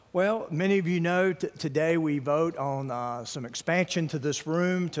Well, many of you know today we vote on some expansion to this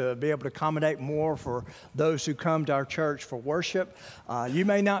room to be able to accommodate more for those who come to our church for worship. You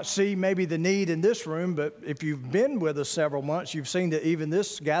may not see maybe the need in this room, but if you've been with us several months, you've seen that even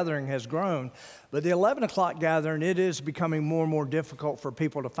this gathering has grown. But the 11 o'clock gathering, it is becoming more and more difficult for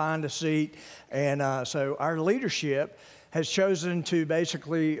people to find a seat. And so our leadership has chosen to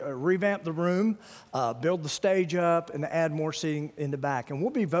basically revamp the room, build the stage up, and add more seating in the back. And we'll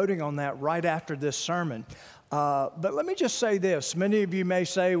be voting on that right after this sermon. But let me just say this. Many of you may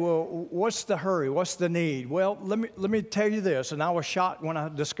say, well, what's the hurry? What's the need? Well, let me tell you this, and I was shocked when I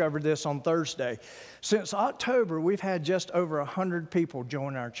discovered this on Thursday. Since October, we've had just over 100 people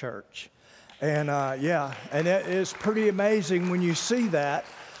join our church. And and it is pretty amazing when you see that.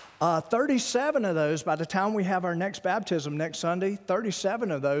 37 of those, by the time we have our next baptism next Sunday, 37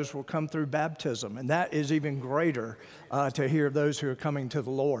 of those will come through baptism. And that is even greater to hear of those who are coming to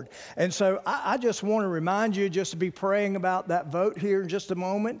the Lord. And so I just want to remind you just to be praying about that vote here in just a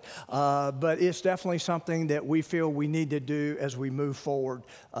moment. But it's definitely something that we feel we need to do as we move forward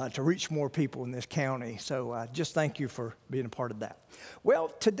to reach more people in this county. So just thank you for being a part of that. Well,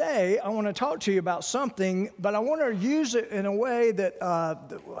 today I want to talk to you about something, but I want to use it in a way that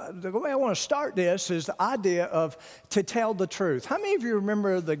the way I want to start this is the idea of to tell the truth. How many of you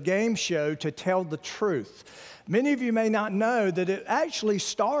remember the game show To Tell the Truth? Many of you may not know that it actually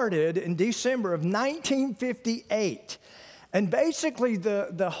started in December of 1958. And basically,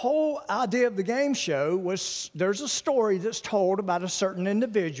 the whole idea of the game show was there's a story that's told about a certain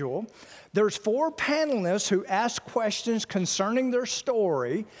individual. There's 4 panelists who ask questions concerning their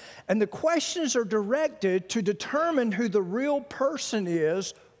story, and the questions are directed to determine who the real person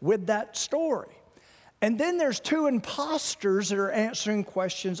is with that story. And then there's 2 imposters that are answering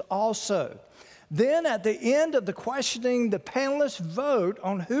questions also. Then at the end of the questioning, the panelists vote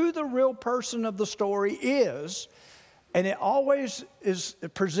on who the real person of the story is. And it always is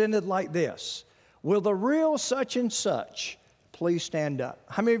presented like this. Will the real such and such please stand up?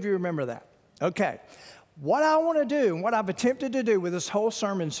 How many of you remember that? Okay. What I want to do, and what I've attempted to do with this whole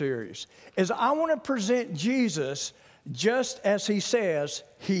sermon series, is I want to present Jesus just as he says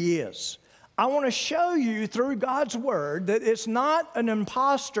he is. I want to show you through God's word that it's not an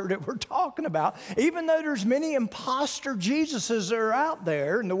imposter that we're talking about, even though there's many imposter Jesuses that are out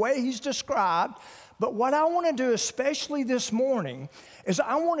there in the way he's described. But what I want to do, especially this morning, is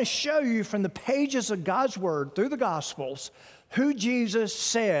I want to show you from the pages of God's word through the Gospels who Jesus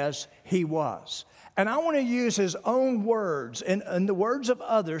says he was. And I want to use his own words and the words of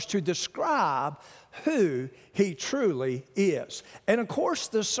others to describe who he truly is. And of course,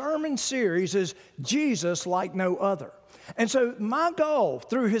 the sermon series is Jesus like no other. And so my goal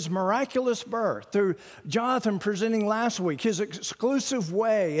through his miraculous birth, through Jonathan presenting last week, his exclusive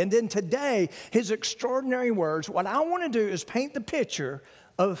way, and then today, his extraordinary words, what I want to do is paint the picture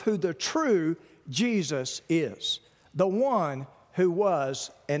of who the true Jesus is, the one who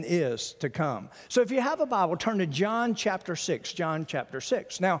was and is to come. So if you have a Bible, turn to John chapter 6, John chapter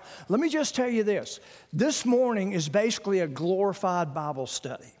 6. Now, let me just tell you this. This morning is basically a glorified Bible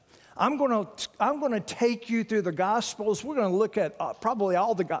study. I'm going to take you through the Gospels. We're going to look at probably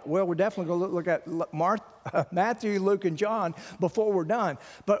all we're definitely going to look at Matthew, Luke, and John before we're done.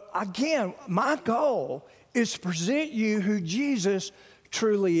 But again, my goal is to present you who Jesus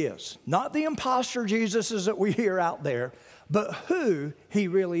truly is. Not the imposter Jesuses that we hear out there, but who he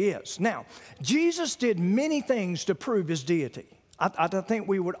really is. Now, Jesus did many things to prove his deity. I think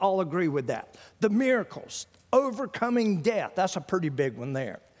we would all agree with that. The miracles, overcoming death, that's a pretty big one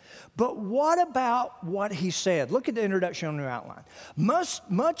there. But what about what he said? Look at the introduction on your outline.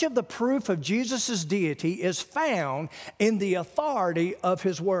 Much of the proof of Jesus' deity is found in the authority of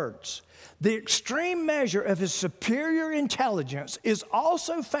his words. The extreme measure of his superior intelligence is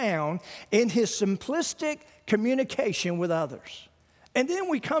also found in his simplistic communication with others. And then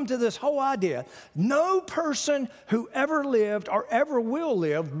we come to this whole idea. No person who ever lived or ever will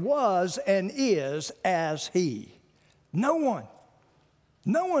live was and is as he. No one.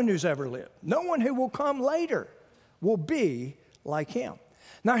 No one who's ever lived, no one who will come later will be like him.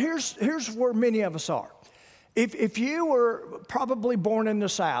 Now, here's where many of us are. If you were probably born in the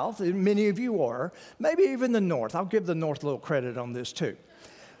South, and many of you are, maybe even the North. I'll give the North a little credit on this too.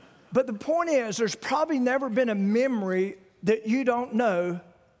 But the point is, there's probably never been a memory that you don't know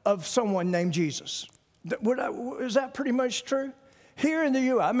of someone named Jesus. Is that pretty much true? Here in the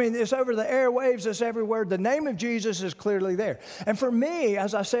U.S., I mean, it's over the airwaves, it's everywhere. The name of Jesus is clearly there. And for me,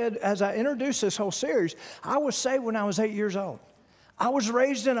 as I said, as I introduced this whole series, I was saved when I was 8 years old. I was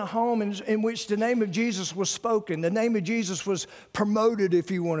raised in a home in which the name of Jesus was spoken. The name of Jesus was promoted,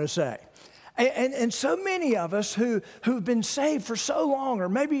 if you want to say. And so many of us who've been saved for so long, or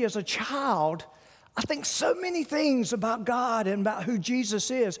maybe as a child, I think so many things about God and about who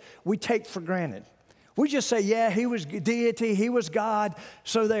Jesus is, we take for granted. We just say, yeah, he was deity, he was God,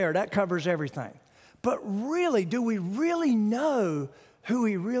 so there, that covers everything. But really, do we really know who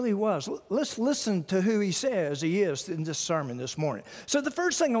he really was? Let's listen to who he says he is in this sermon this morning. So the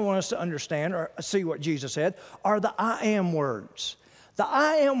first thing I want us to understand, or see what Jesus said, are the I am words. The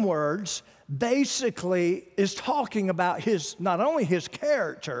I am words basically is talking about not only his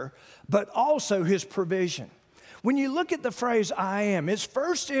character, but also his provision. When you look at the phrase I am, it's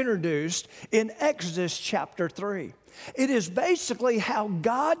first introduced in Exodus chapter 3. It is basically how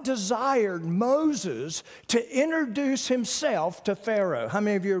God desired Moses to introduce himself to Pharaoh. How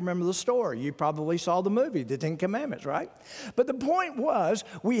many of you remember the story? You probably saw the movie, The Ten Commandments, right? But the point was,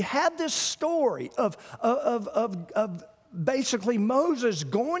 we had this story of basically Moses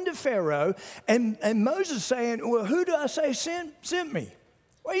going to Pharaoh and Moses saying, well, who do I say sent me?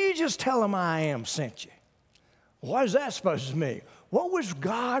 Well, you just tell him I am sent you. What is that supposed to mean? What was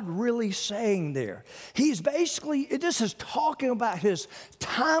God really saying there? He's basically, this is talking about his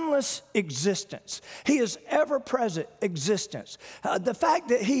timeless existence. He is ever-present existence. The fact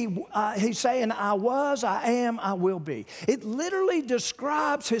that he's saying, I was, I am, I will be. It literally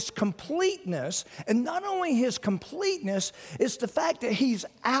describes his completeness, and not only his completeness, it's the fact that he's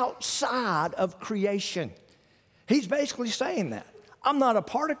outside of creation. He's basically saying that. I'm not a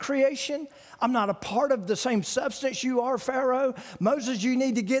part of creation. I'm not a part of the same substance you are, Pharaoh. Moses, you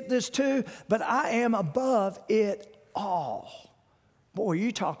need to get this too, but I am above it all. Boy,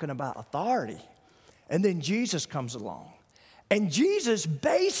 you're talking about authority. And then Jesus comes along. And Jesus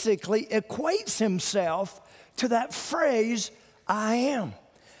basically equates himself to that phrase, I am.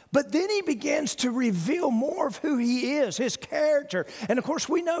 But then he begins to reveal more of who he is, his character. And of course,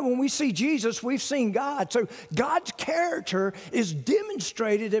 we know when we see Jesus, we've seen God. So God's character is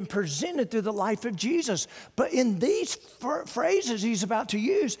demonstrated and presented through the life of Jesus. But in these phrases he's about to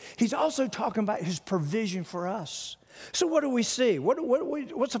use, he's also talking about his provision for us. So what do we see?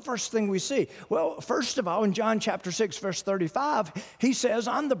 What's the first thing we see? Well, first of all, in John chapter 6, verse 35, he says,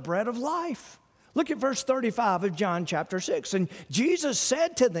 I'm the bread of life. Look at verse 35 of John chapter 6. And Jesus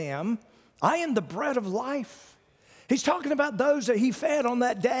said to them, I am the bread of life. He's talking about those that he fed on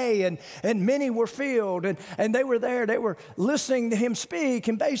that day, and many were filled, and they were there. They were listening to him speak,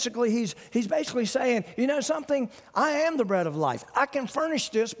 and basically he's basically saying, you know something? I am the bread of life. I can furnish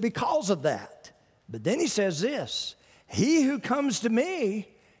this because of that. But then he says this, he who comes to me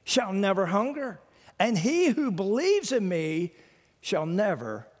shall never hunger, and he who believes in me shall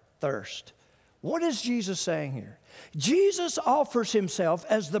never thirst. What is Jesus saying here? Jesus offers himself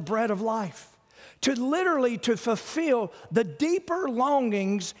as the bread of life to fulfill the deeper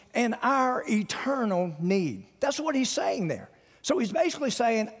longings and our eternal need. That's what he's saying there. So he's basically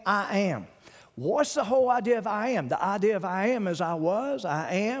saying, I am. What's the whole idea of I am? The idea of I am is I was,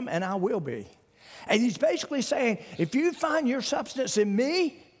 I am, and I will be. And he's basically saying, if you find your substance in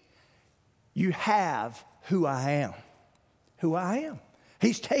me, you have who I am. Who I am.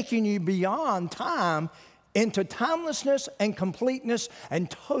 He's taking you beyond time into timelessness and completeness and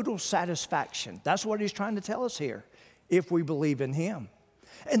total satisfaction. That's what he's trying to tell us here, if we believe in him.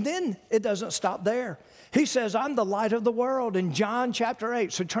 And then it doesn't stop there. He says, I'm the light of the world in John chapter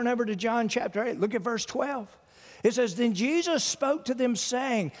 8. So turn over to John chapter 8. Look at verse 12. It says, then Jesus spoke to them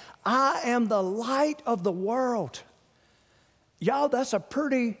saying, I am the light of the world. Y'all, that's a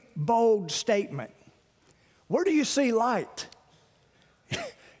pretty bold statement. Where do you see light?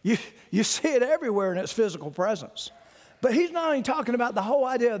 You see it everywhere in its physical presence. But he's not only talking about the whole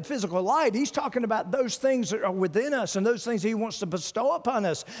idea of physical light, he's talking about those things that are within us and those things he wants to bestow upon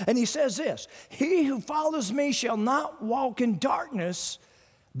us. And he says this, he who follows me shall not walk in darkness,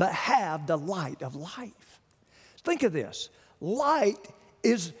 but have the light of life. Think of this. Light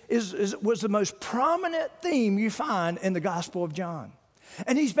was the most prominent theme you find in the Gospel of John.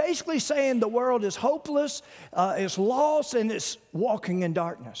 And he's basically saying the world is hopeless, it's lost, and it's walking in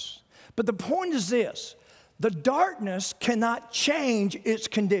darkness. But the point is this, the darkness cannot change its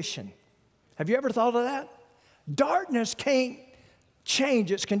condition. Have you ever thought of that? Darkness can't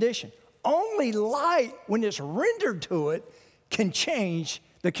change its condition. Only light, when it's rendered to it, can change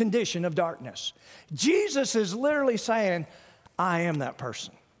the condition of darkness. Jesus is literally saying, I am that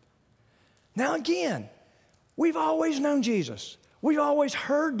person. Now again, we've always known Jesus. We've always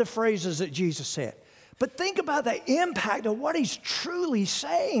heard the phrases that Jesus said. But think about the impact of what he's truly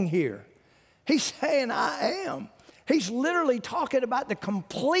saying here. He's saying, I am. He's literally talking about the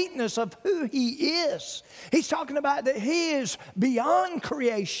completeness of who he is. He's talking about that he is beyond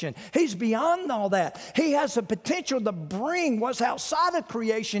creation. He's beyond all that. He has the potential to bring what's outside of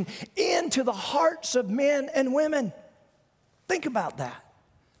creation into the hearts of men and women. Think about that.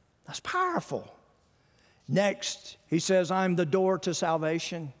 That's powerful. Next, he says, I'm the door to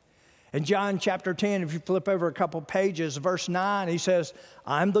salvation. In John chapter 10, if you flip over a couple pages, verse 9, he says,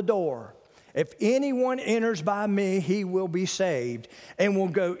 I'm the door. If anyone enters by me, he will be saved and will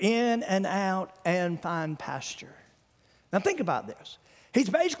go in and out and find pasture. Now think about this. He's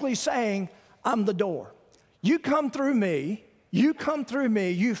basically saying, I'm the door. You come through me, you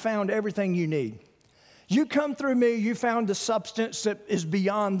found everything you need. You come through me, you found the substance that is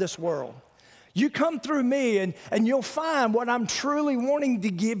beyond this world. You come through me and you'll find what I'm truly wanting to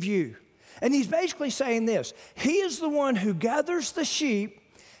give you. And he's basically saying this. He is the one who gathers the sheep,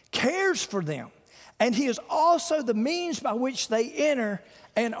 cares for them, and he is also the means by which they enter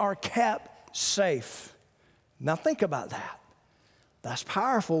and are kept safe. Now think about that. That's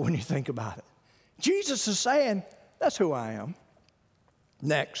powerful when you think about it. Jesus is saying, that's who I am.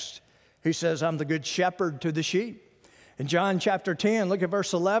 Next, he says, I'm the good shepherd to the sheep. In John chapter 10, look at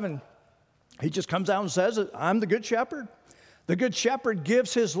verse 11. He just comes out and says it, I'm the good shepherd. The good shepherd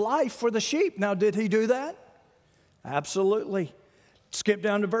gives his life for the sheep. Now, did he do that? Absolutely. Skip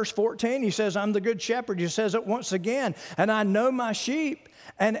down to verse 14. He says, I'm the good shepherd. He says it once again. And I know my sheep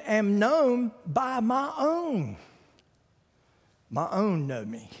and am known by my own. My own know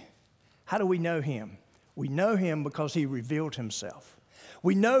me. How do we know him? We know him because he revealed himself.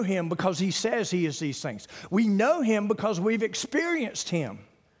 We know him because he says he is these things. We know him because we've experienced him.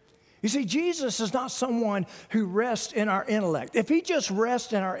 You see, Jesus is not someone who rests in our intellect. If he just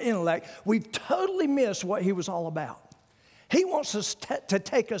rests in our intellect, we've totally missed what he was all about. He wants us to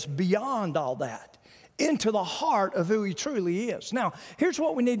take us beyond all that, into the heart of who he truly is. Now, here's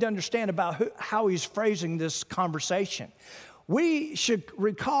what we need to understand about how he's phrasing this conversation. We should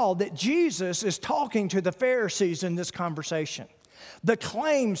recall that Jesus is talking to the Pharisees in this conversation. The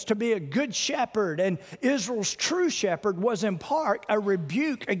claims to be a good shepherd and Israel's true shepherd was in part a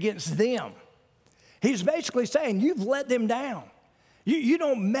rebuke against them. He's basically saying, you've let them down. You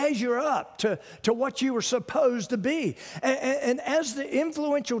don't measure up to what you were supposed to be. And as the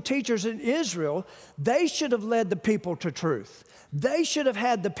influential teachers in Israel, they should have led the people to truth. They should have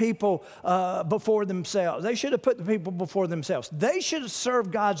had the people before themselves. They should have put the people before themselves. They should have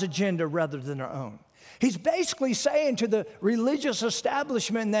served God's agenda rather than their own. He's basically saying to the religious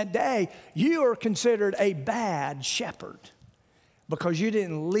establishment in that day, you are considered a bad shepherd because you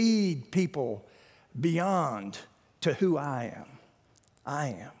didn't lead people beyond to who I am. I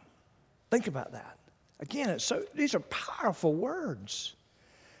am. Think about that. Again, these are powerful words.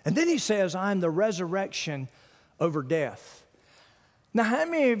 And then he says, I'm the resurrection over death. Now, how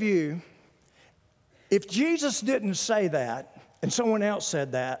many of you, if Jesus didn't say that and someone else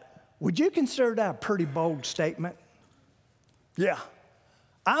said that, would you consider that a pretty bold statement? Yeah.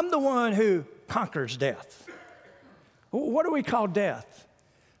 I'm the one who conquers death. What do we call death?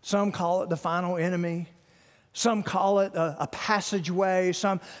 Some call it the final enemy. Some call it a passageway.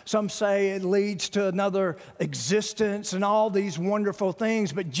 Some say it leads to another existence and all these wonderful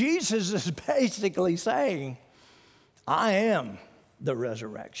things. But Jesus is basically saying, I am the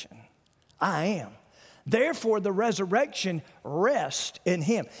resurrection. I am. Therefore, the resurrection rests in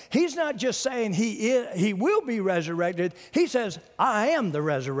him. He's not just saying he will be resurrected. He says, I am the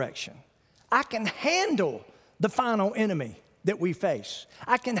resurrection. I can handle the final enemy that we face.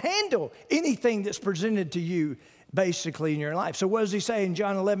 I can handle anything that's presented to you basically in your life. So what does he say in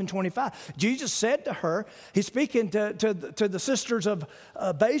John 11:25? Jesus said to her, he's speaking to the sisters of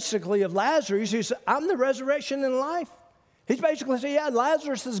basically of Lazarus. He said, I'm the resurrection and life. He's basically saying, yeah,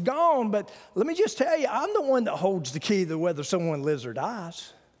 Lazarus is gone, but let me just tell you, I'm the one that holds the key to whether someone lives or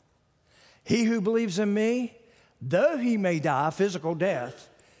dies. He who believes in me, though he may die physical death,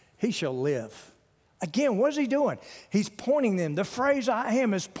 he shall live. Again, what is he doing? He's pointing them. The phrase I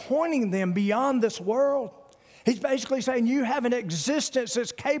am is pointing them beyond this world. He's basically saying you have an existence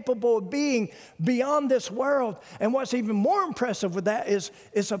that's capable of being beyond this world. And what's even more impressive with that is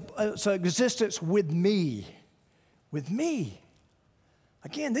it's an existence with me. With me.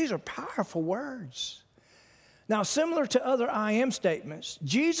 Again, these are powerful words. Now, similar to other I am statements,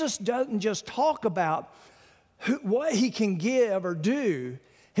 Jesus doesn't just talk about what he can give or do.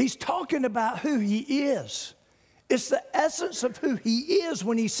 He's talking about who he is. It's the essence of who he is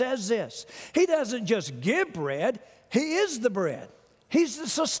when he says this. He doesn't just give bread. He is the bread. He's the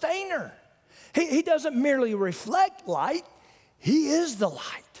sustainer. He doesn't merely reflect light. He is the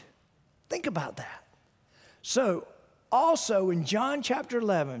light. Think about that. So, Also in John chapter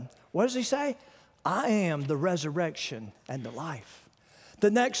 11, what does he say? I am the resurrection and the life. The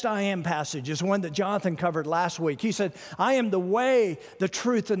next I am passage is one that Jonathan covered last week. He said, I am the way, the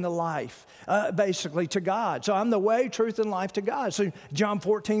truth, and the life, basically to God. So I'm the way, truth, and life to God. So John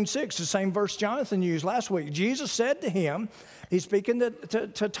 14:6, the same verse Jonathan used last week. Jesus said to him, he's speaking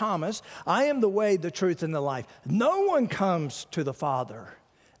to Thomas, I am the way, the truth, and the life. No one comes to the Father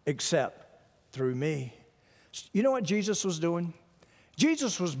except through me. You know what Jesus was doing?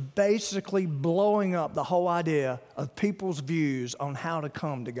 Jesus was basically blowing up the whole idea of people's views on how to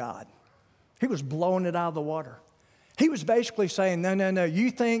come to God. He was blowing it out of the water. He was basically saying, no,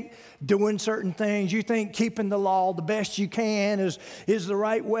 you think doing certain things, you think keeping the law the best you can is the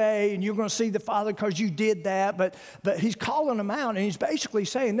right way, and you're going to see the Father because you did that. But he's calling them out, and he's basically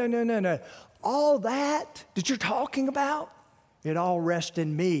saying, no. All that you're talking about, it all rests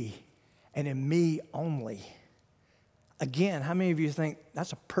in me and in me only. Again, how many of you think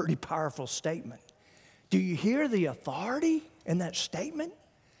that's a pretty powerful statement? Do you hear the authority in that statement?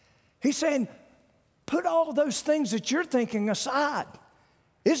 He's saying, put all those things that you're thinking aside.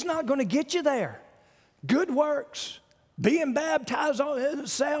 It's not going to get you there. Good works, being baptized on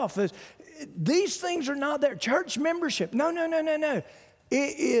itself, these things are not there. Church membership, no.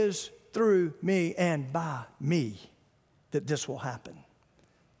 It is through me and by me that this will happen.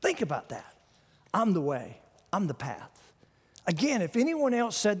 Think about that. I'm the way. I'm the path. Again, if anyone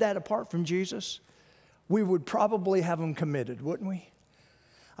else said that apart from Jesus, we would probably have them committed, wouldn't we?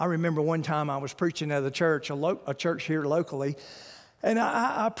 I remember one time I was preaching at a church, a church here locally, and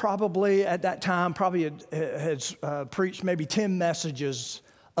I probably at that time had preached maybe 10 messages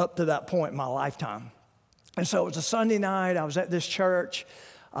up to that point in my lifetime. And so it was a Sunday night. I was at this church.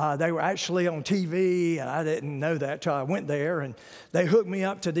 They were actually on TV, and I didn't know that till I went there. And they hooked me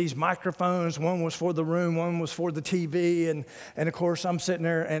up to these microphones. One was for the room, one was for the TV. And of course, I'm sitting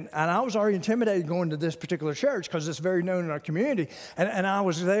there, and I was already intimidated going to this particular church because it's very known in our community. And I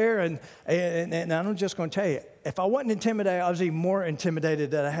was there, and I'm just going to tell you, if I wasn't intimidated, I was even more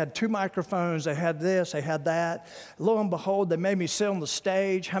intimidated that I had 2 microphones. They had this, they had that. Lo and behold, they made me sit on the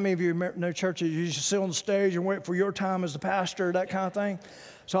stage. How many of you know churches you used to sit on the stage and wait for your time as the pastor, that kind of thing?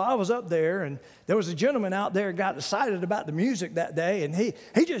 So I was up there, and there was a gentleman out there who got excited about the music that day, and he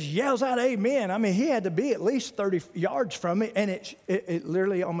just yells out, amen. I mean, he had to be at least 30 yards from me, and it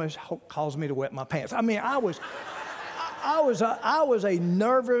literally almost caused me to wet my pants. I mean, I was a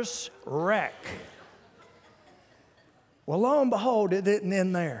nervous wreck. Well, lo and behold, it didn't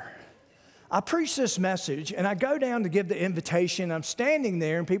end there. I preached this message, and I go down to give the invitation. I'm standing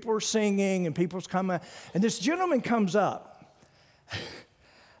there, and people are singing, and people's coming, and this gentleman comes up.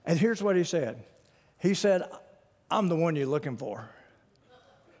 And here's what he said. He said, I'm the one you're looking for.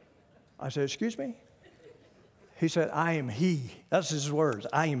 I said, excuse me? He said, I am he. That's his words.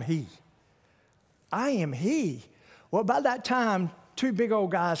 I am he. I am he. Well, by that time, 2 big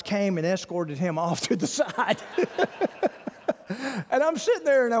old guys came and escorted him off to the side. And I'm sitting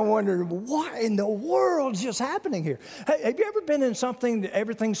there and I'm wondering, what in the world's just happening here? Hey, have you ever been in something that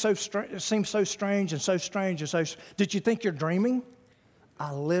everything seems so strange and so strange and so... Did you think you're dreaming?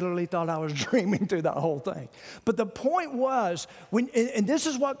 I literally thought I was dreaming through that whole thing. But the point was, and this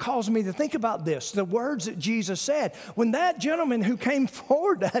is what caused me to think about this, the words that Jesus said. When that gentleman who came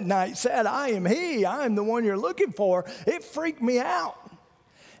forward that night said, I am he, I am the one you're looking for, it freaked me out.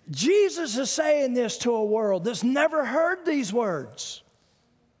 Jesus is saying this to a world that's never heard these words.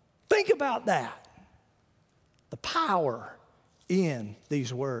 Think about that. The power in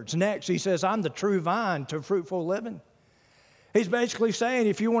these words. Next, he says, I'm the true vine to fruitful living. He's basically saying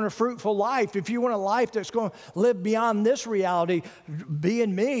if you want a fruitful life, if you want a life that's going to live beyond this reality, be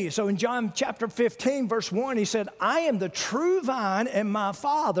in me. So in John chapter 15, verse 1, he said, I am the true vine and my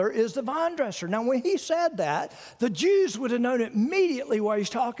Father is the vine dresser. Now, when he said that, the Jews would have known immediately what he's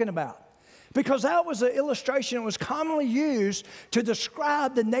talking about, because that was an illustration that was commonly used to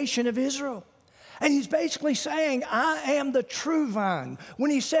describe the nation of Israel. And he's basically saying, I am the true vine.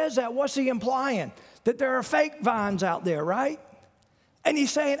 When he says that, what's he implying? That there are fake vines out there, right? And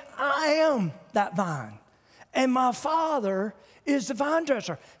he's saying, I am that vine. And my Father is the vine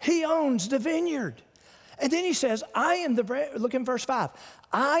dresser. He owns the vineyard. And then he says, look in verse 5.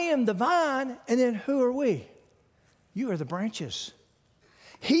 I am the vine, and then who are we? You are the branches.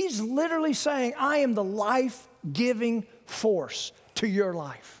 He's literally saying, I am the life-giving force to your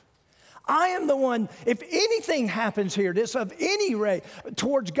life. I am the one, if anything happens here that's of any rate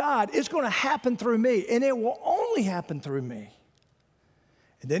towards God, it's going to happen through me, and it will only happen through me.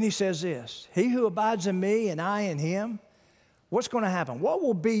 And then he says this, he who abides in me and I in him, what's going to happen? What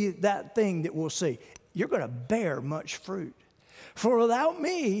will be that thing that we'll see? you're going to bear much fruit. For without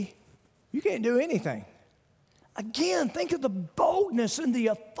me, you can't do anything. Again, think of the boldness and the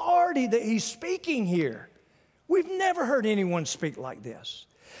authority that he's speaking here. We've never heard anyone speak like this.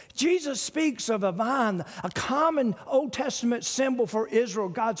 Jesus speaks of a vine, a common Old Testament symbol for Israel,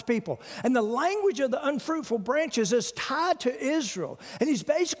 God's people. And the language of the unfruitful branches is tied to Israel. And he's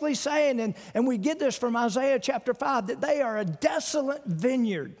basically saying, and we get this from Isaiah chapter 5, that they are a desolate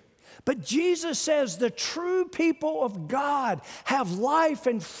vineyard. But Jesus says the true people of God have life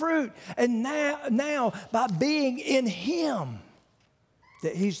and fruit, and now by being in him,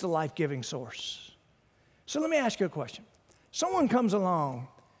 that he's the life-giving source. So let me ask you a question. Someone comes along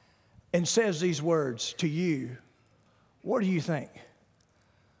and says these words to you, what do you think?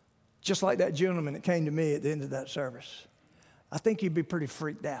 Just like that gentleman that came to me at the end of that service. I think you'd be pretty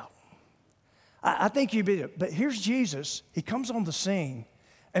freaked out. I think you'd be, but here's Jesus. He comes on the scene.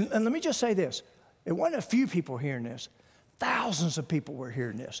 And let me just say this. It wasn't a few people hearing this. Thousands of people were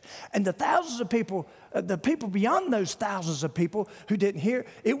hearing this. And the thousands of people, the people beyond those thousands of people who didn't hear,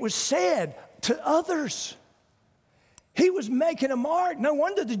 it was said to others. He was making a mark. No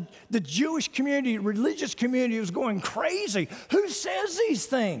wonder the Jewish community, religious community was going crazy. Who says these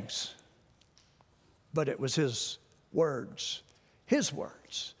things? But it was his words, his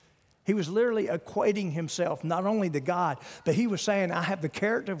words. He was literally equating himself not only to God, but he was saying, I have the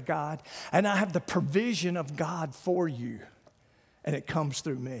character of God and I have the provision of God for you. And it comes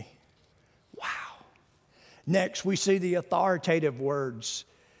through me. Wow. Next, we see the authoritative words.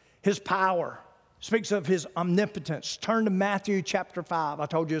 His power speaks of his omnipotence. Turn to Matthew chapter 5. I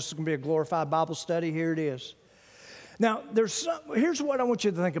told you this is going to be a glorified Bible study. Here it is. Now, here's what I want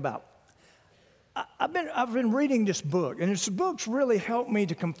you to think about. I've been reading this book, and this book's really helped me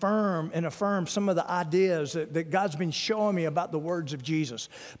to confirm and affirm some of the ideas that God's been showing me about the words of Jesus.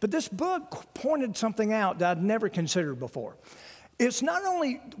 But this book pointed something out that I'd never considered before. It's not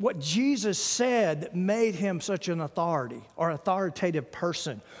only what Jesus said that made him such an authority or authoritative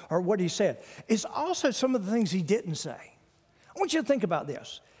person or what he said. It's also some of the things he didn't say. I want you to think about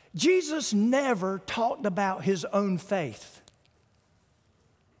this. Jesus never talked about his own faith.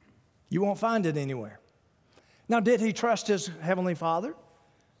 You won't find it anywhere. Now, did he trust his Heavenly Father?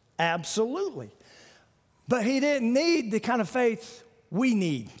 Absolutely. But he didn't need the kind of faith we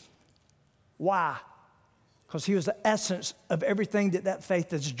need. Why? Because he was the essence of everything that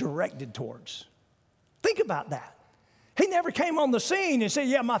faith is directed towards. Think about that. He never came on the scene and said,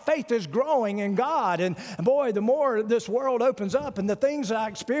 yeah, my faith is growing in God. And boy, the more this world opens up and the things I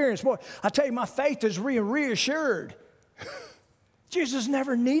experience, boy, I tell you, my faith is reassured. Jesus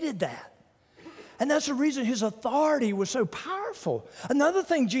never needed that. And that's the reason his authority was so powerful. Another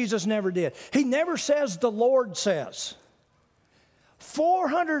thing Jesus never did, he never says the Lord says.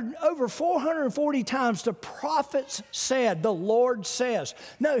 Over 440 times the prophets said, the Lord says.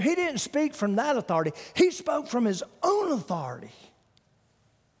 No, he didn't speak from that authority. He spoke from his own authority.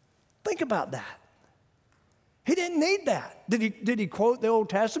 Think about that. He didn't need that. Did he quote the Old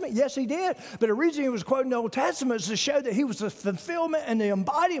Testament? Yes, he did. But the reason he was quoting the Old Testament is to show that he was the fulfillment and the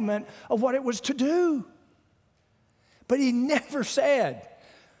embodiment of what it was to do. But he never said,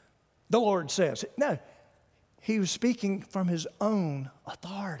 the Lord says. No, he was speaking from his own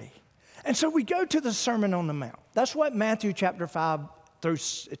authority. And so we go to the Sermon on the Mount. That's what Matthew chapter 5 through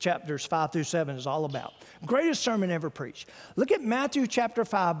chapters 5 through 7 is all about. Greatest sermon ever preached. Look at Matthew chapter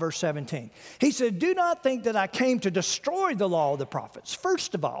 5, verse 17. He said, do not think that I came to destroy the law of the prophets.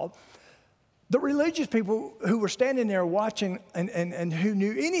 First of all, the religious people who were standing there watching and who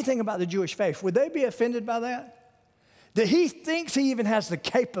knew anything about the Jewish faith, would they be offended by that? That he thinks he even has the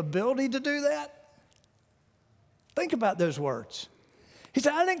capability to do that? Think about those words. He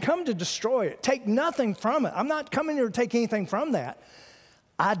said, I didn't come to destroy it, take nothing from it. I'm not coming here to take anything from that.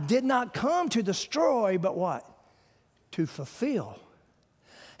 I did not come to destroy, but what? To fulfill.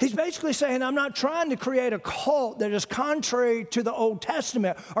 He's basically saying, I'm not trying to create a cult that is contrary to the Old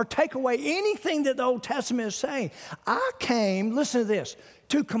Testament or take away anything that the Old Testament is saying. I came, listen to this,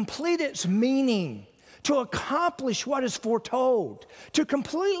 to complete its meaning, to accomplish what is foretold, to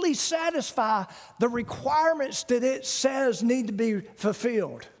completely satisfy the requirements that it says need to be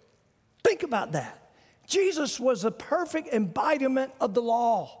fulfilled. Think about that. Jesus was the perfect embodiment of the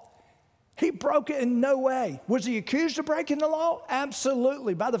law. He broke it in no way. Was he accused of breaking the law?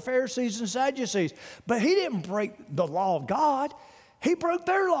 Absolutely, by the Pharisees and Sadducees. But he didn't break the law of God. He broke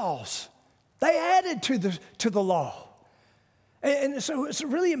their laws. They added to the law. And so it's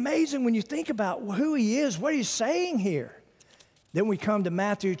really amazing when you think about who he is, what he's saying here. Then we come to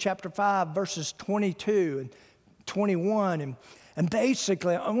Matthew chapter 5, verses 22 and 21. And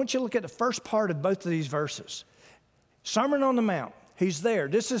basically, I want you to look at the first part of both of these verses. Sermon on the Mount. He's there.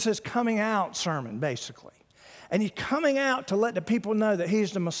 This is his coming out sermon, basically. And he's coming out to let the people know that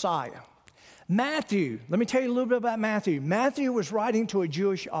he's the Messiah. Matthew, let me tell you a little bit about Matthew. Matthew was writing to a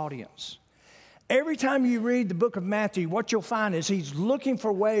Jewish audience. Every time you read the book of Matthew, what you'll find is he's looking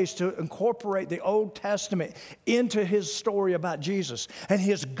for ways to incorporate the Old Testament into his story about Jesus. And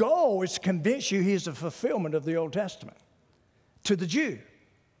his goal is to convince you he is the fulfillment of the Old Testament to the Jew,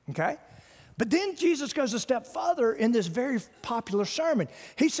 okay? But then Jesus goes a step further in this very popular sermon.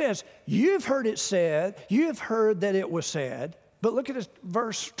 He says, you've heard it said, you've heard that it was said, but look at this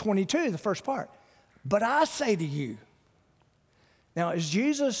verse 22, the first part. But I say to you. Now, is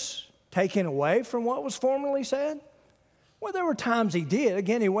Jesus taken away from what was formerly said? Well, there were times he did.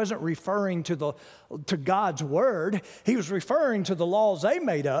 Again, he wasn't referring to God's word. He was referring to the laws they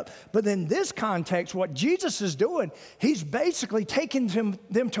made up. But in this context, what Jesus is doing, he's basically taking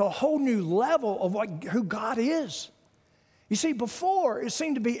them to a whole new level of who God is. You see, before, it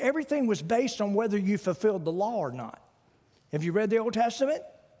seemed to be everything was based on whether you fulfilled the law or not. Have you read the Old Testament?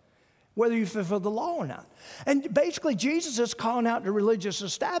 Whether you fulfill the law or not. And basically, Jesus is calling out the religious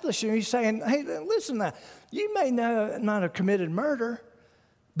establishment. He's saying, hey, listen now, you may not have committed murder,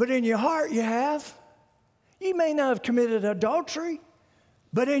 but in your heart you have. You may not have committed adultery,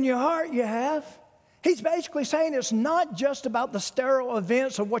 but in your heart you have. He's basically saying it's not just about the sterile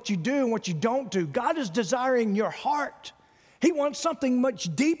events of what you do and what you don't do. God is desiring your heart. He wants something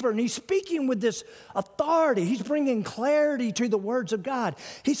much deeper, and he's speaking with this authority. He's bringing clarity to the words of God.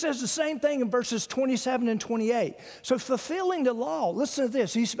 He says the same thing in verses 27 and 28. So fulfilling the law, listen to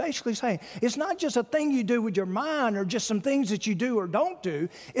this. He's basically saying it's not just a thing you do with your mind or just some things that you do or don't do.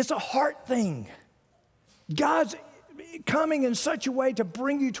 It's a heart thing. God's coming in such a way to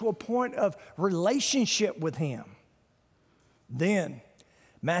bring you to a point of relationship with him. Then,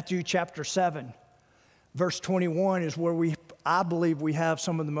 Matthew chapter 7, verse 21 is where I believe we have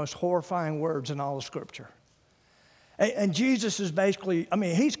some of the most horrifying words in all of Scripture. And Jesus is basically,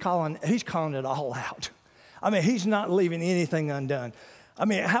 he's calling it all out. He's not leaving anything undone.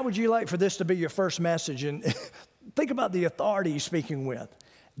 How would you like for this to be your first message? And think about the authority he's speaking with.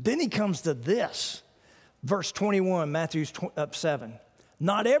 Then he comes to this, verse 21, Matthew 7.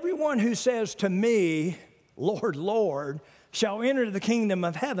 Not everyone who says to me, Lord, Lord, shall enter the kingdom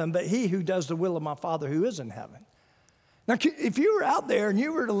of heaven, but he who does the will of my Father who is in heaven. Now, if you were out there and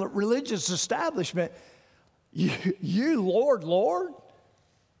you were at a religious establishment, you Lord, Lord.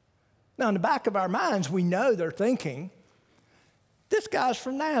 Now, in the back of our minds, we know they're thinking, this guy's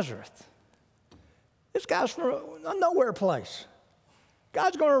from Nazareth. This guy's from a nowhere place.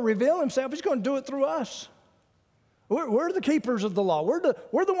 God's going to reveal himself. He's going to do it through us. We're the keepers of the law.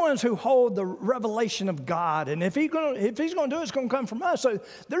 We're the ones who hold the revelation of God. And if he's going to do it, it's going to come from us. So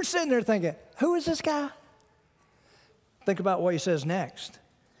they're sitting there thinking, who is this guy? Think about what he says next.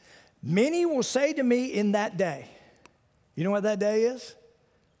 Many will say to me in that day. You know what that day is?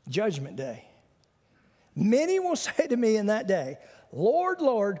 Judgment day. Many will say to me in that day, Lord,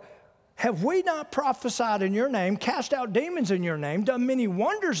 Lord, have we not prophesied in your name, cast out demons in your name, done many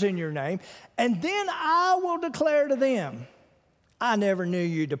wonders in your name? And then I will declare to them, I never knew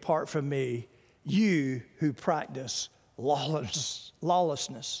you. Depart from me, you who practice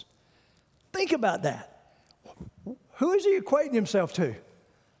lawlessness. Think about that. Who is he equating himself to?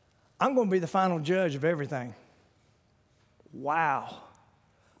 I'm going to be the final judge of everything. Wow.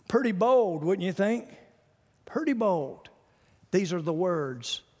 Pretty bold, wouldn't you think? Pretty bold. These are the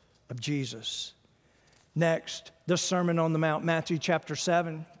words of Jesus. Next, the Sermon on the Mount, Matthew chapter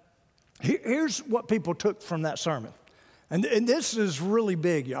 7. Here's what people took from that sermon. And this is really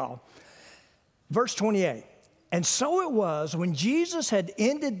big, y'all. Verse 28. And so it was when Jesus had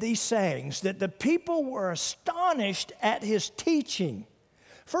ended these sayings that the people were astonished at his teaching.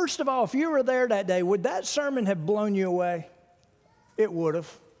 First of all, if you were there that day, would that sermon have blown you away? It would have.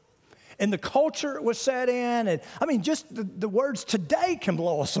 And the culture it was set in, and just the words today can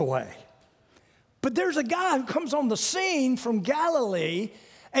blow us away. But there's a guy who comes on the scene from Galilee,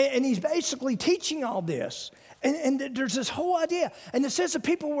 and he's basically teaching all this. And there's this whole idea. And it says that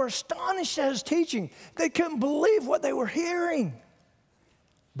people were astonished at his teaching. They couldn't believe what they were hearing.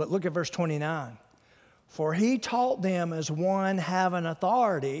 But look at verse 29. For he taught them as one having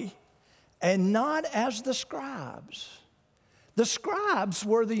authority, and not as the scribes. The scribes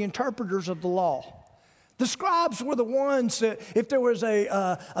were the interpreters of the law. The scribes were the ones that if there was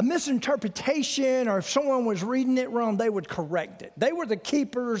a misinterpretation or if someone was reading it wrong, they would correct it. They were the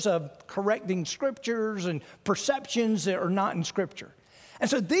keepers of correcting scriptures and perceptions that are not in Scripture. And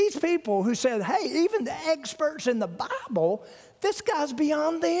so these people who said, hey, even the experts in the Bible, this guy's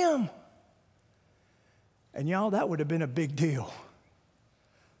beyond them. And y'all, that would have been a big deal.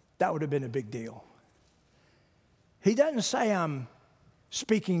 That would have been a big deal. He doesn't say I'm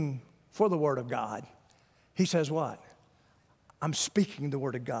speaking for the Word of God. He says what? I'm speaking the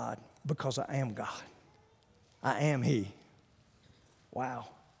Word of God because I am God. I am He. Wow.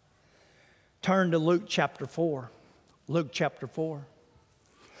 Turn to Luke chapter 4. Luke chapter 4.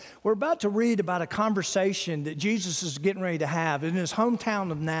 We're about to read about a conversation that Jesus is getting ready to have in his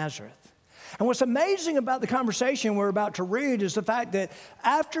hometown of Nazareth. And what's amazing about the conversation we're about to read is the fact that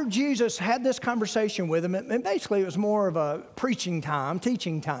after Jesus had this conversation with him, and basically it was more of a preaching time,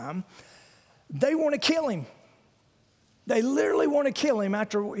 teaching time, they want to kill him. They literally want to kill him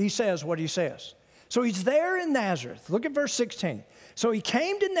after he says what he says. So he's there in Nazareth. Look at verse 16. So he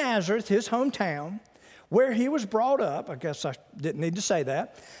came to Nazareth, his hometown, where he was brought up. I guess I didn't need to say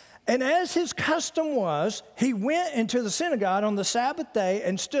that. And as his custom was, he went into the synagogue on the Sabbath day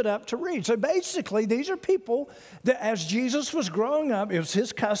and stood up to read. So basically, these are people that as Jesus was growing up, it was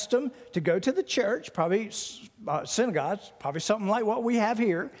his custom to go to the church, probably synagogues, probably something like what we have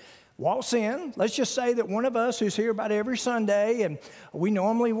here. Walks in. Let's just say that one of us who's here about every Sunday, and we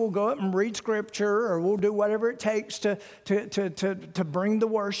normally will go up and read scripture, or we'll do whatever it takes to bring the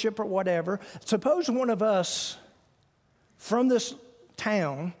worship or whatever. Suppose one of us from this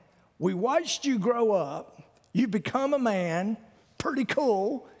town, we watched you grow up, you become a man, pretty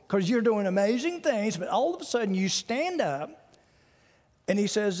cool, because you're doing amazing things, but all of a sudden you stand up, and he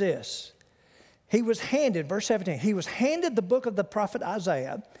says this. He was handed, verse 17, he was handed the book of the prophet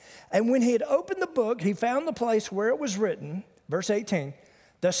Isaiah, and when he had opened the book, he found the place where it was written, verse 18,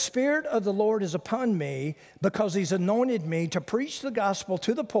 the Spirit of the Lord is upon me because he's anointed me to preach the gospel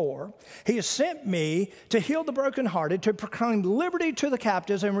to the poor. He has sent me to heal the brokenhearted, to proclaim liberty to the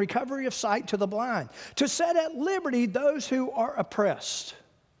captives and recovery of sight to the blind, to set at liberty those who are oppressed,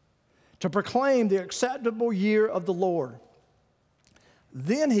 to proclaim the acceptable year of the Lord.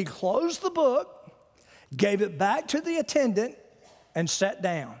 Then he closed the book, gave it back to the attendant, and sat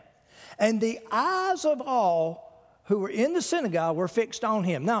down. And the eyes of all who were in the synagogue were fixed on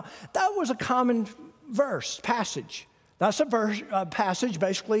him. Now, that was a common passage. That's a passage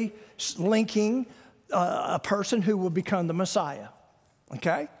basically linking a person who will become the Messiah.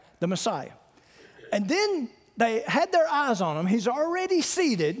 Okay? The Messiah. And then they had their eyes on him. He's already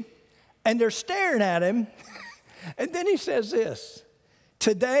seated, and they're staring at him. And then he says this.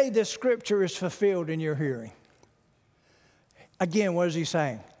 Today, this scripture is fulfilled in your hearing. Again, what is he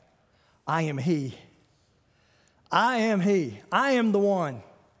saying? I am he. I am he. I am the one.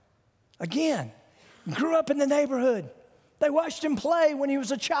 Again, grew up in the neighborhood. They watched him play when he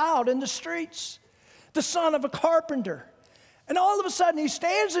was a child in the streets, the son of a carpenter. And all of a sudden, he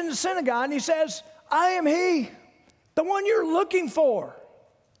stands in the synagogue and he says, I am he, the one you're looking for.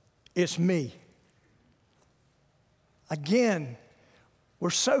 It's me. Again, we're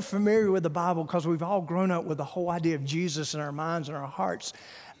so familiar with the Bible because we've all grown up with the whole idea of Jesus in our minds and our hearts.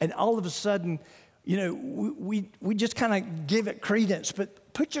 And all of a sudden, you know, we just kind of give it credence.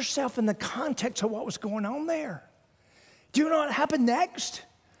 But put yourself in the context of what was going on there. Do you know what happened next?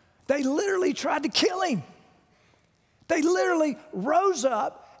 They literally tried to kill him. They literally rose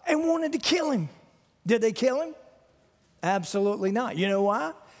up and wanted to kill him. Did they kill him? Absolutely not. You know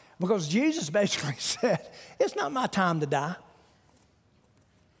why? Because Jesus basically said, it's not my time to die.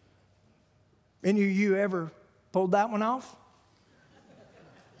 Any of you ever pulled that one off?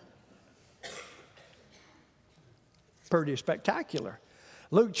 Pretty spectacular.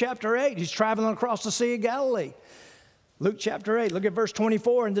 Luke chapter 8, he's traveling across the Sea of Galilee. Luke chapter 8, look at verse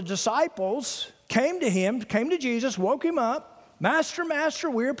 24. And the disciples came to Jesus, woke him up. Master, Master,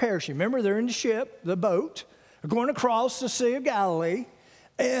 we are perishing. Remember, they're in the ship, the boat, they're going across the Sea of Galilee.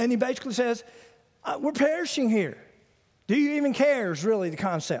 And he basically says, we're perishing here. Do you even care is really the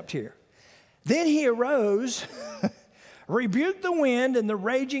concept here. Then he arose, rebuked the wind and the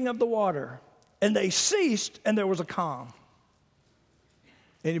raging of the water, and they ceased, and there was a calm.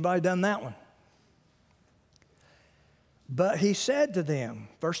 Anybody done that one? But he said to them,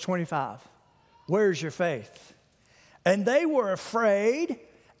 verse 25, where's your faith? And they were afraid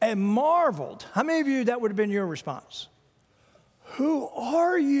and marveled. How many of you, that would have been your response? Who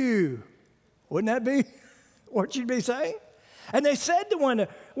are you? Wouldn't that be what you'd be saying? And they said to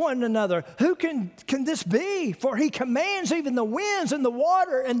one another, who can this be? For he commands even the winds and the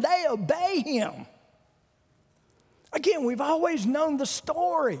water, and they obey him. Again, we've always known the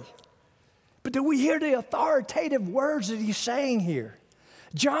story. But do we hear the authoritative words that he's saying here?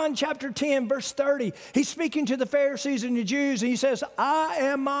 John chapter 10, verse 30, he's speaking to the Pharisees and the Jews, and he says, I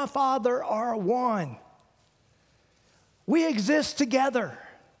and my Father are one. We exist together.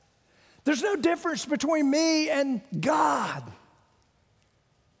 There's no difference between me and God.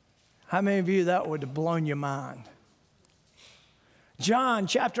 How many of you that would have blown your mind? John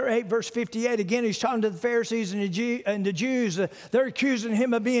chapter 8, verse 58, again, he's talking to the Pharisees and the Jews. They're accusing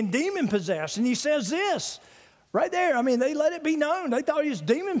him of being demon-possessed. And he says this, right there. I mean, they let it be known. They thought he was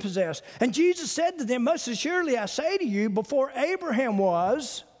demon-possessed. And Jesus said to them, most assuredly, I say to you, before Abraham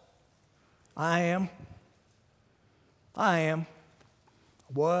was, I am. I am.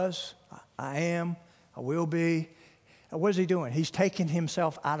 Was, I am, I will be. What is he doing? He's taking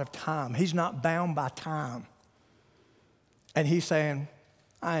himself out of time. He's not bound by time. And he's saying,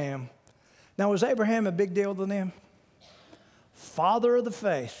 I am. Now, was Abraham a big deal to them? Father of the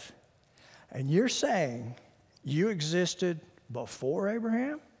faith. And you're saying you existed before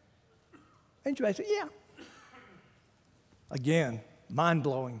Abraham? And you say, yeah. Again,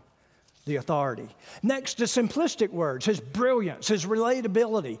 mind-blowing. The authority. Next, the simplistic words, his brilliance, his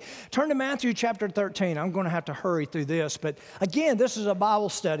relatability. Turn to Matthew chapter 13. I'm going to have to hurry through this, but again, this is a Bible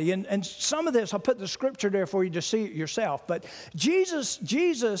study, and some of this, I'll put the scripture there for you to see it yourself. But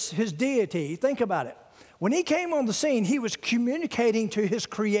Jesus, his deity, think about it. When he came on the scene, he was communicating to his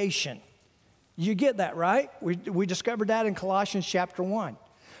creation. You get that, right? We discovered that in Colossians chapter 1.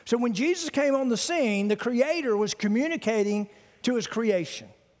 So when Jesus came on the scene, the Creator was communicating to his creation.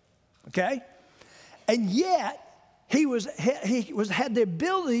 Okay? And yet, he had the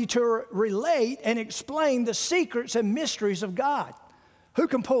ability to relate and explain the secrets and mysteries of God. Who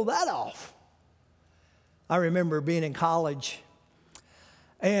can pull that off? I remember being in college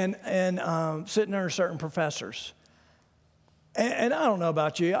and sitting under certain professors. And I don't know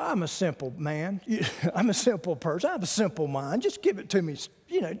about you, I'm a simple man. I'm a simple person. I have a simple mind. Just give it to me,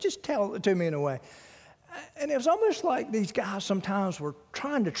 just tell it to me in a way. And it was almost like these guys sometimes were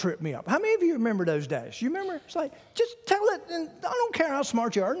trying to trip me up. How many of you remember those days? You remember? It's like, just tell it, and I don't care how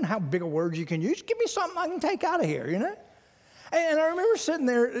smart you are and how big a word you can use. Give me something I can take out of here, And I remember sitting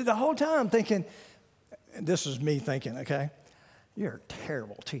there the whole time thinking, and this is me thinking, okay, you're a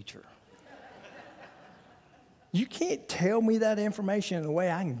terrible teacher. You can't tell me that information in a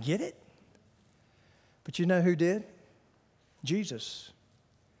way I can get it. But you know who did? Jesus.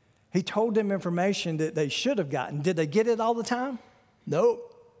 He told them information that they should have gotten. Did they get it all the time?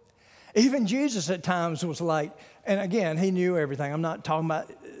 Nope. Even Jesus at times was like, and again, he knew everything. I'm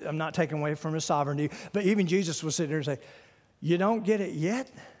not taking away from his sovereignty, but even Jesus was sitting there and say, you don't get it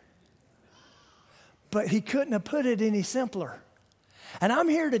yet? But he couldn't have put it any simpler. And I'm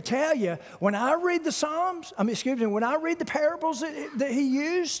here to tell you, when I read the Psalms, when I read the parables that he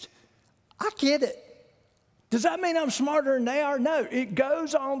used, I get it. Does that mean I'm smarter than they are? No. It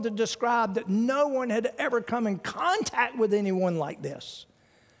goes on to describe that no one had ever come in contact with anyone like this.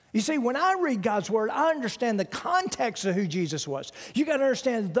 You see, when I read God's word, I understand the context of who Jesus was. You got to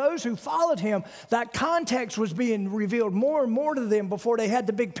understand those who followed him, that context was being revealed more and more to them before they had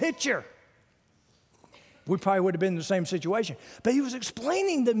the big picture. We probably would have been in the same situation. But he was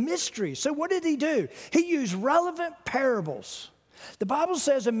explaining the mystery. So what did he do? He used relevant parables. The Bible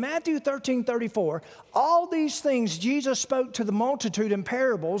says in Matthew 13:34, all these things Jesus spoke to the multitude in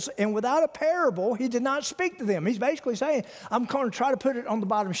parables, and without a parable, he did not speak to them. He's basically saying, I'm going to try to put it on the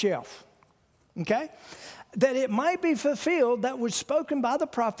bottom shelf, okay? That it might be fulfilled that was spoken by the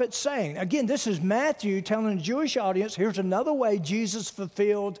prophet saying. Again, this is Matthew telling the Jewish audience, here's another way Jesus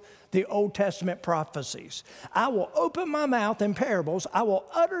fulfilled the Old Testament prophecies. I will open my mouth in parables. I will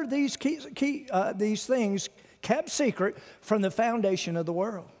utter these things kept secret from the foundation of the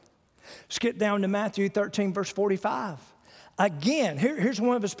world. Skip down to Matthew 13, verse 45. Again, here's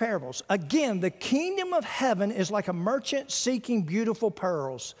one of his parables. Again, the kingdom of heaven is like a merchant seeking beautiful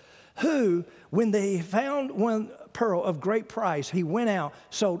pearls, who, when they found one pearl of great price, he went out,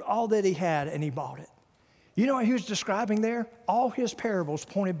 sold all that he had, and he bought it. You know what he was describing there? All his parables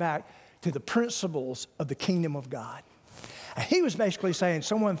pointed back to the principles of the kingdom of God. And he was basically saying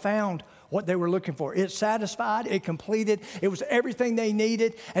someone found what they were looking for. It satisfied, it completed, it was everything they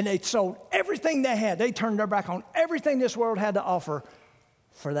needed, and they sold everything they had. They turned their back on everything this world had to offer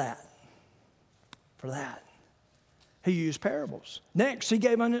for that. For that. He used parables. Next, he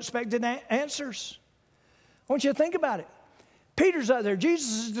gave unexpected answers. I want you to think about it. Peter's out there.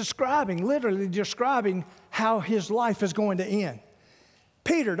 Jesus is literally describing how his life is going to end.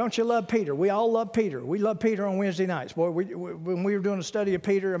 Peter, don't you love Peter? We all love Peter. We love Peter on Wednesday nights. Boy, when we were doing a study of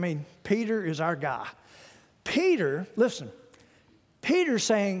Peter, Peter is our guy. Peter, listen, Peter's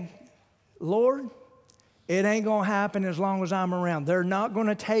saying, Lord, it ain't going to happen as long as I'm around. They're not going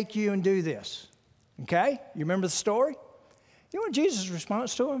to take you and do this. Okay? You remember the story? You know what Jesus'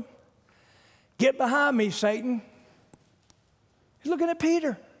 response to him? Get behind me, Satan. He's looking at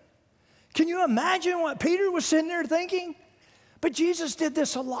Peter. Can you imagine what Peter was sitting there thinking? But Jesus did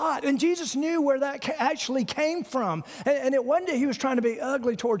this a lot, and Jesus knew where that actually came from. And it wasn't that he was trying to be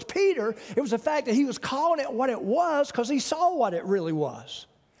ugly towards Peter. It was the fact that he was calling it what it was because he saw what it really was.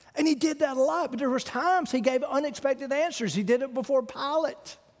 And he did that a lot, but there was times he gave unexpected answers. He did it before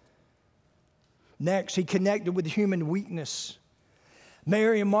Pilate. Next, he connected with human weakness.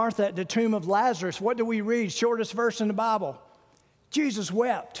 Mary and Martha at the tomb of Lazarus, what do we read? Shortest verse in the Bible. Jesus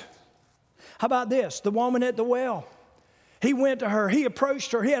wept. How about this? The woman at the well. He went to her, he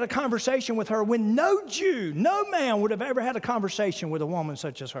approached her, he had a conversation with her when no Jew, no man would have ever had a conversation with a woman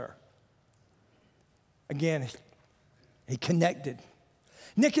such as her. Again, he connected.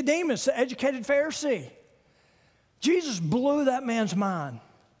 Nicodemus, the educated Pharisee. Jesus blew that man's mind.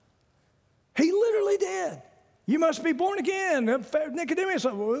 He literally did. You must be born again. Nicodemus,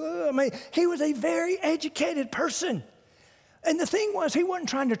 he was a very educated person. And the thing was, he wasn't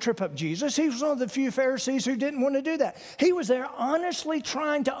trying to trip up Jesus. He was one of the few Pharisees who didn't want to do that. He was there honestly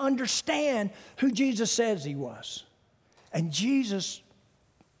trying to understand who Jesus says he was. And Jesus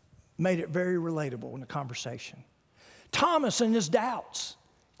made it very relatable in the conversation. Thomas and his doubts.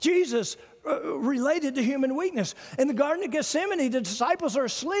 Jesus related to human weakness. In the Garden of Gethsemane, the disciples are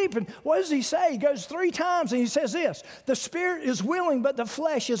asleep. And what does he say? He goes 3 times and he says this, the spirit is willing, but the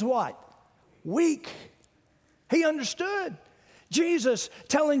flesh is what? Weak. He understood. Jesus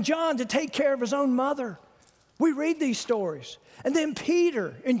telling John to take care of his own mother. We read these stories. And then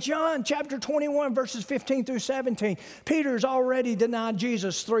Peter in John chapter 21, verses 15 through 17, Peter's already denied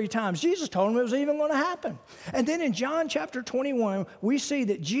Jesus 3 times. Jesus told him it was even going to happen. And then in John chapter 21, we see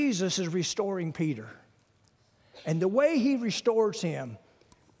that Jesus is restoring Peter. And the way he restores him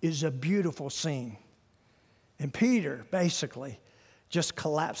is a beautiful scene. And Peter basically just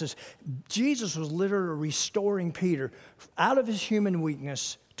collapses. Jesus was literally restoring Peter out of his human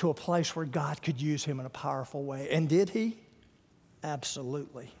weakness to a place where God could use him in a powerful way. And did he?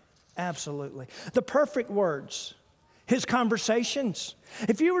 Absolutely. Absolutely. The perfect words, his conversations.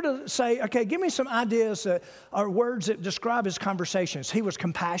 If you were to say, okay, give me some ideas or words that describe his conversations. He was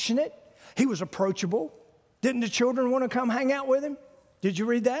compassionate. He was approachable. Didn't the children want to come hang out with him? Did you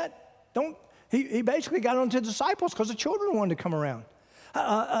read that? He basically got onto the disciples because the children wanted to come around.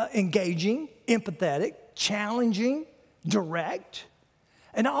 Engaging, empathetic, challenging, direct.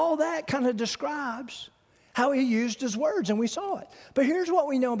 And all that kind of describes how he used his words, and we saw it. But here's what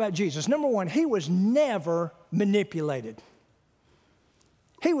we know about Jesus. Number one, he was never manipulated.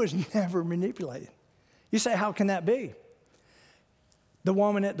 He was never manipulated. You say, how can that be? The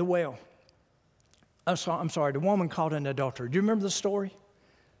woman at the well. I'm sorry, the woman caught in adultery. Do you remember the story?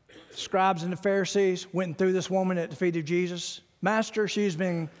 The scribes and the Pharisees went and threw this woman at the feet of Jesus. Master, she's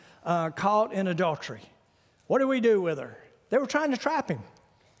been caught in adultery. What do we do with her? They were trying to trap him.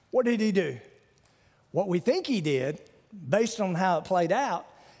 What did he do? What we think he did, based on how it played out,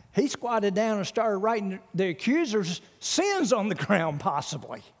 he squatted down and started writing the accuser's sins on the ground,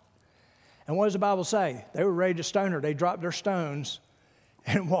 possibly. And what does the Bible say? They were ready to stone her. They dropped their stones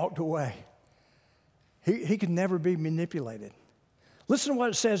and walked away. He could never be manipulated. Listen to what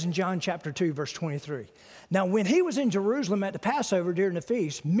it says in John chapter 2, verse 23. Now, when he was in Jerusalem at the Passover during the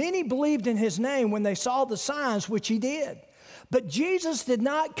feast, many believed in his name when they saw the signs which he did. But Jesus did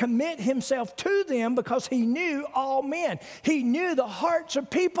not commit himself to them because he knew all men. He knew the hearts of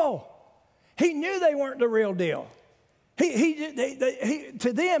people. He knew they weren't the real deal.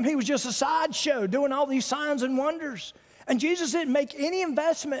 To them, he was just a sideshow doing all these signs and wonders. And Jesus didn't make any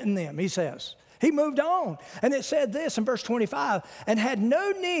investment in them, he says. He moved on. And it said this in verse 25, and had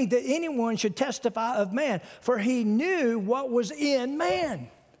no need that anyone should testify of man, for he knew what was in man.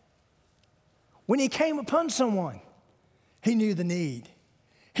 When he came upon someone, he knew the need.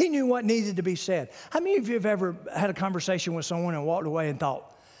 He knew what needed to be said. How many of you have ever had a conversation with someone and walked away and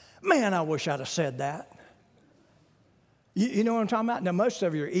thought, man, I wish I'd have said that? You know what I'm talking about? Now, most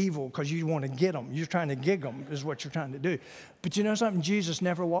of you are evil because you want to get them. You're trying to gig them is what you're trying to do. But you know something? Jesus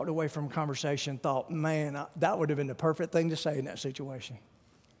never walked away from a conversation and thought, man, that would have been the perfect thing to say in that situation.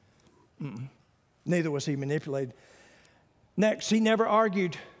 Neither was he manipulated. Next, he never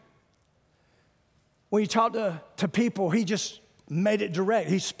argued. When he talked to people, he just made it direct.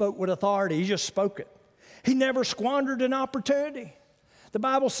 He spoke with authority. He just spoke it. He never squandered an opportunity. The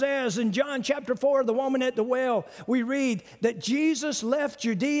Bible says in John chapter 4, the woman at the well, we read that Jesus left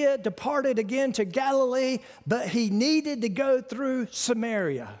Judea, departed again to Galilee, but he needed to go through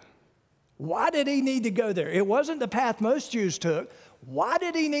Samaria. Why did he need to go there? It wasn't the path most Jews took. Why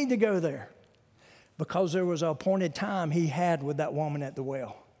did he need to go there? Because there was an appointed time he had with that woman at the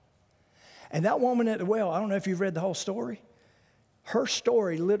well. And that woman at the well, I don't know if you've read the whole story. Her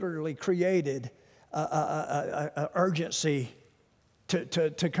story literally created a urgency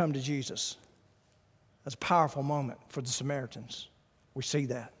to come to Jesus. That's a powerful moment for the Samaritans. We see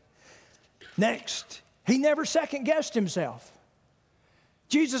that. Next, he never second-guessed himself.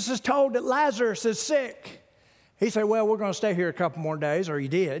 Jesus is told that Lazarus is sick. He said, well, we're going to stay here a couple more days, or he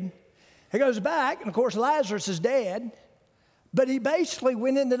did. He goes back, and of course, Lazarus is dead. But he basically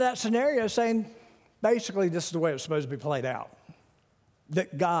went into that scenario saying, basically, this is the way it's supposed to be played out,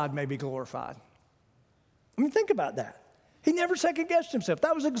 that God may be glorified. I mean, think about that. He never second-guessed himself.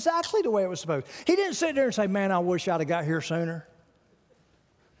 That was exactly the way it was supposed. He didn't sit there and say, man, I wish I'd have got here sooner.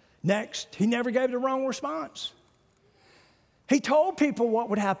 Next, he never gave the wrong response. He told people what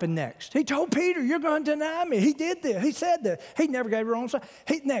would happen next. He told Peter, you're going to deny me. He did this. He said that. He never gave the wrong response.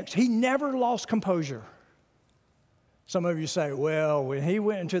 Next, he never lost composure. Some of you say, well, when he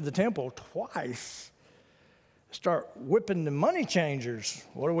went into the temple twice, start whipping the money changers,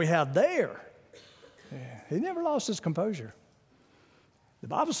 what do we have there? Yeah, he never lost his composure. The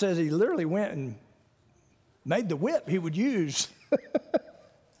Bible says he literally went and made the whip he would use.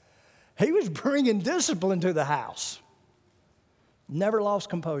 He was bringing discipline to the house. Never lost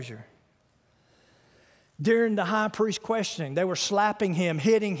composure. During the high priest questioning, they were slapping him,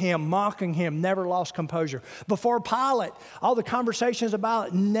 hitting him, mocking him, never lost composure. Before Pilate, all the conversations about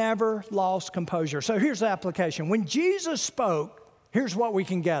it, never lost composure. So here's the application. When Jesus spoke, here's what we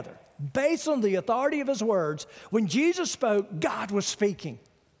can gather. Based on the authority of his words, when Jesus spoke, God was speaking.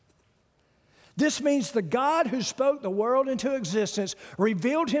 This means the God who spoke the world into existence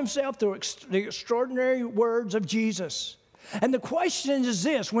revealed himself through the extraordinary words of Jesus. And the question is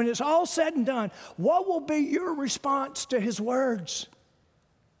this, when it's all said and done, what will be your response to his words?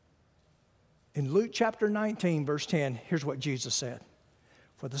 In Luke chapter 19, verse 10, here's what Jesus said.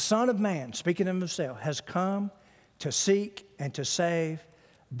 For the Son of Man, speaking of himself, has come to seek and to save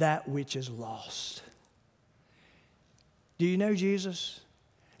that which is lost. Do you know Jesus?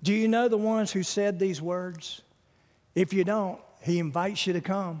 Do you know the ones who said these words? If you don't, he invites you to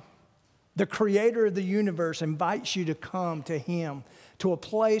come. The creator of the universe invites you to come to him, to a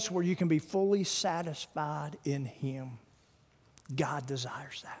place where you can be fully satisfied in him. God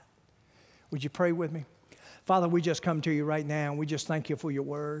desires that. Would you pray with me? Father, we just come to you right now, and we just thank you for your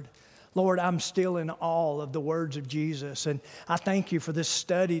word. Lord, I'm still in awe of the words of Jesus, and I thank you for this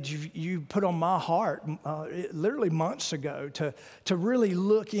study you put on my heart literally months ago to really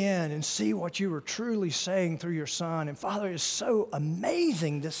look in and see what you were truly saying through your Son. And Father, it's so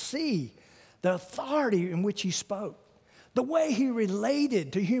amazing to see the authority in which he spoke, the way he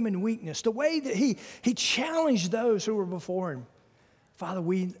related to human weakness, the way that he challenged those who were before him. Father,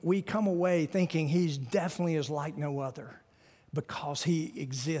 we come away thinking he's definitely is like no other because he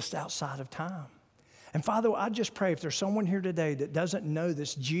exists outside of time. And Father, I just pray if there's someone here today that doesn't know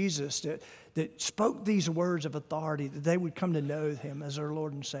this Jesus that spoke these words of authority, that they would come to know him as their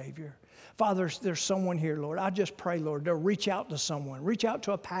Lord and Savior. Father, there's someone here, Lord. I just pray, Lord, they'll reach out to someone. Reach out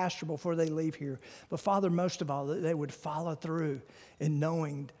to a pastor before they leave here. But Father, most of all, that they would follow through in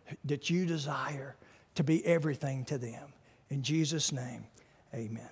knowing that you desire to be everything to them. In Jesus' name, amen.